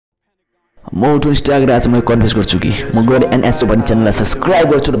म to Instagram आज म कन्फेस गर्छु कि म गएर एनएस पनि च्यानललाई सब्स्क्राइब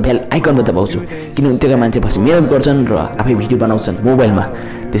गर्छु र बेल आइकनमा दबाउँछु किनभने त्यो मान्छे पछि मेहनत गर्छन् र आफै भिडियो बनाउँछन् मोबाइलमा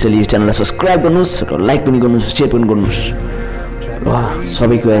त्यसैले यो च्यानललाई सब्स्क्राइब गर्नुस् र लाइक पनि गर्नुस् शेयर पनि गर्नुस् र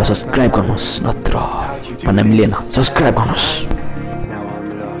सबैको सब्स्क्राइब गर्नुस् नत्र भन्न मिलेन सब्स्क्राइब गर्नुस्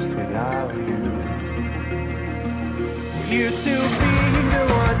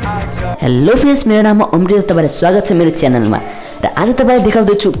हेलो फ्रेन्ड्स मेरो नाम अमृत तपाईलाई स्वागत छ मेरो च्यानलमा र आज तपाईलाई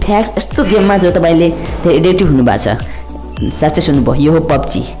देखाउँदै छु फ्याक्ट यस्तो गेममा जो तपाईले धेरै एडिक्टिभ हुनु भएको छ साच्चै सुन्नुभयो यो हो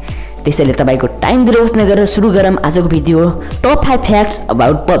PUBG त्यसैले तपाईको टाइम दिएर उस नगरेर सुरु गरौँ आजको video top 5 facts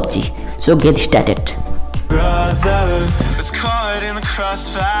about PUBG so get started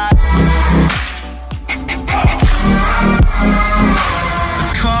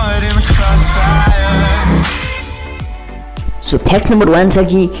so fact number 1 छ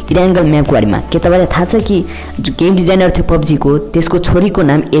कि इराङ्गल म्यापको बारेमा के तपाईलाई थाहा छ कि जो गेम डिजाइनर थियो PUBG को त्यसको छोरीको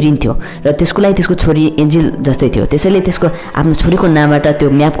नाम एरिन थियो र त्यसको लागि त्यसको छोरी एन्जेल जस्तै थियो त्यसैले त्यसको आफ्नो छोरीको नामबाट त्यो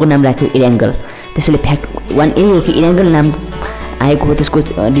म्यापको नाम राख्यो इराङ्गल त्यसैले फ्याक्ट 1 यही हो कि इराङ्गल नाम आएको हो त्यसको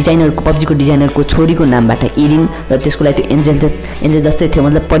डिजाइनरको PUBG को डिजाइनरको छोरीको नामबाट एरिन र त्यसको लागि त्यो एन्जेल जस्तै थियो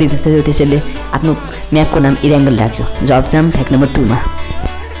मतलब परी जस्तै थियो त्यसैले आफ्नो म्यापको नाम इराङ्गल राख्यो जब जाम फ्याक्ट नम्बर 2 मा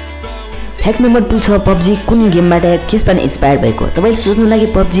फ्याक्ट नम्बर 2 छ PUBG कुन गेमबाट केसबाट इन्स्पायर भएको तपाईले सोच्नु लागि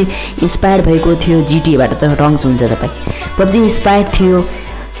PUBG इन्स्पायर भएको थियो GTA बाट त रङ हुन्छ तपाई PUBG इन्स्पायर थियो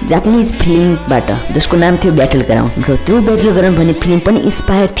जापानिज फिल्मबाट जसको नाम थियो ब्याटल ग्राउन्ड र त्यो ब्याटल ग्राउन्ड भन्ने फिल्म पनि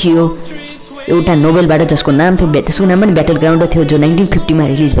इन्स्पायर थियो एउटा नोभेलबाट जसको नाम थियो त्यसको नाम पनि ब्याटल ग्राउन्ड थियो जो 1950 मा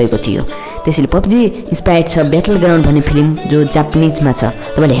रिलिज भएको थियो त्यसैले PUBG इन्स्पायर्ड छ ब्याटल ग्राउन्ड भन्ने फिल्म जो जापानिजमा छ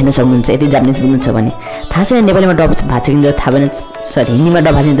तपाईले हेर्न सक्नुहुन्छ यदि जापानिज बुझ्नुहुन्छ भने थाहा छैन नेपालीमा डब भएको छ कि थाहा भएन सरी हिन्दीमा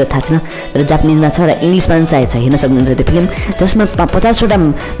डब भएको छ थाहा छैन तर जापानिजमा छ र इङ्ग्लिसमा पनि चाहिएको छ हेर्न सक्नुहुन्छ त्यो फिल्म जसमा 50 वटा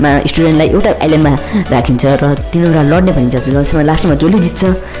स्टुडेन्टलाई एउटा आइल्यान्डमा राखिन्छ र तिनीहरुलाई लड्ने भनिन्छ जसमा लास्टमा जसले जित्छ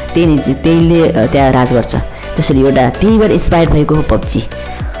त्यहीले त्यहाँ राज गर्छ त्यसैले एउटा त्यहीबाट इन्स्पायर भएको हो PUBG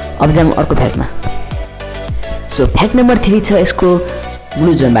अब जाम अर्को फ्याक्टमा सो फ्याक्ट नम्बर 3 छ यसको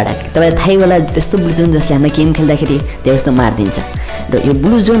ब्लू जोनबाट तपाईलाई थाहै होला त्यस्तो ब्लू जोन जसले हामीले गेम खेल्दाखेरि त्यो जस्तो मार्दिन्छ र यो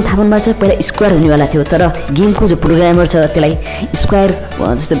ब्लू जोन थाहा पाउनुमा चाहिँ पहिला स्क्वायर हुनेवाला थियो तर गेमको जो प्रोग्रामर छ त्यसलाई स्क्वायर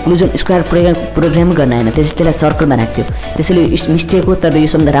जस्तो ब्लू जोन स्क्वायर प्रोग्राम गर्न आएन त्यसलाई सर्कलमा राख्थ्यो त्यसैले मिस्टेक हो तर यो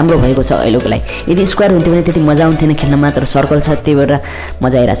सम्म राम्रो भएको छ अहिलेको लागि यदि स्क्वायर हुन्थ्यो भने त्यति मजा आउँथेन खेल्नमा तर सर्कल छ त्यही भएर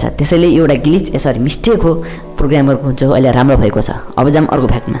मजा आइरहेछ त्यसैले एउटा ग्लिच सरी मिस्टेक हो प्रोग्रामरको जो अहिले राम्रो भएको छ अब जाम अर्को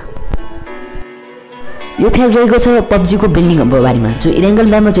फ्याक्टमा यो फ्याक्ट रहेको छ PUBG को बिल्डिङको बारेमा जो इराङ्गल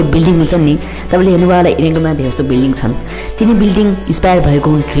म्यापमा जो बिल्डिङ हुन्छ नि तपाईले हेर्नु होला इराङ्गलमा धेरै जस्तो बिल्डिङ छन् तिनी बिल्डिङ इन्स्पायर भएको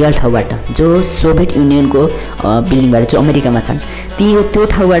हुन् रियल ठाउँबाट जो सोभियत युनियनको बिल्डिङबाट जो अमेरिकामा छन् त्यो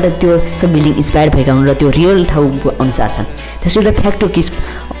ठाउँबाट त्यो सब बिल्डिङ इन्स्पायर भएका हुन् र त्यो रियल ठाउँको अनुसार छन् त्यसैले फ्याक्ट हो कि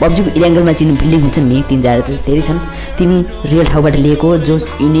PUBG को इराङ्गलमा जुन बिल्डिङ हुन्छन् नि तीन जना धेरै छन् तिनी रियल ठाउँबाट लिएको जो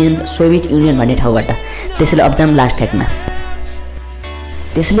सोभियत युनियन भन्ने ठाउँबाट त्यसैले अब जाम लास्ट फ्याक्टमा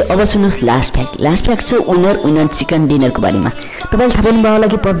त्यसैले अब सुन्नुस् लास्ट फ्याक्ट छ विनर चिकन डिनरको बारेमा तपाईले थाहा पाउनु भयो होला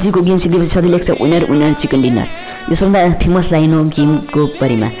कि PUBG को गेम सिधै सधैँ लेख्छ विनर चिकन डिनर यो सबभन्दा फेमस लाइन हो गेमको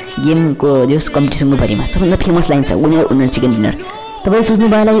बारेमा गेमको जस कम्पिटिसनको बारेमा सबभन्दा फेमस लाइन छ विनर चिकन डिनर तपाईले सोच्नु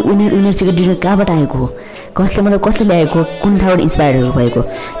भयो होला कि विनर चिकन डिनर कहाँबाट आएको हो कसले ल्याएको कुन ठाउँबाट इन्स्पायर भएको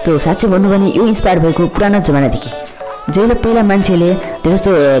त्यो साच्चै भन्नु भने यो इन्स्पायर भएको पुरानो जमानादेखि जहिले पहिला मान्छेले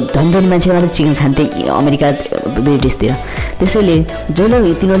त्यस्तो धनी मान्छेले मात्र चिकन खान्थे अमेरिका ब्रिटिसतिर त्यसैले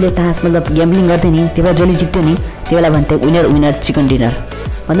जहिले तिनीहरूले तास मतलब ग्याम्बलिङ गर्थे नि त्यही जसले जित्यो नि त्यही बेला भन्थे विनर चिकन डिनर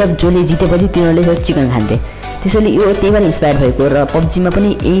मतलब जसले जितेपछि तिनीहरूले चिकन खान्थे त्यसैले यो त्यहीबाट इन्स्पायर भएको र PUBG मा पनि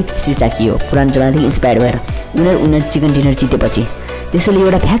यही चिज राखियो पुरानो जमानादेखि इन्स्पायर भएर विनर चिकन डिनर जितेपछि त्यसैले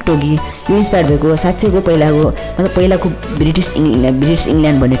एउटा फ्याक्ट हो कि यो इन्स्पायर भएको साच्चैको पहिलाको ब्रिटिस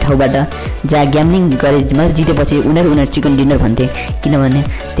इङ्ल्यान्ड भन्ने ठाउँबाट जहाँ ग्याम्बलिङ गरे मात्र जितेपछि विनर चिकन डिनर भन्थे किनभने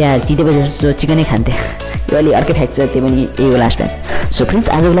त्यहाँ जितेपछि जस्तो चिकनै खान्थे यो अलि अर्कै फ्याक्ट छ त्यो पनि यही हो लास्ट फ्याक्ट सो फ्रेन्ड्स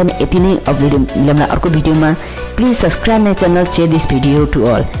आजको लागि यति नै अब भिडियो मिलाउँला अर्को भिडियोमा please subscribe my channel share this video to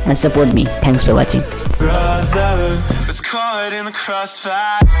all and support me thanks for watching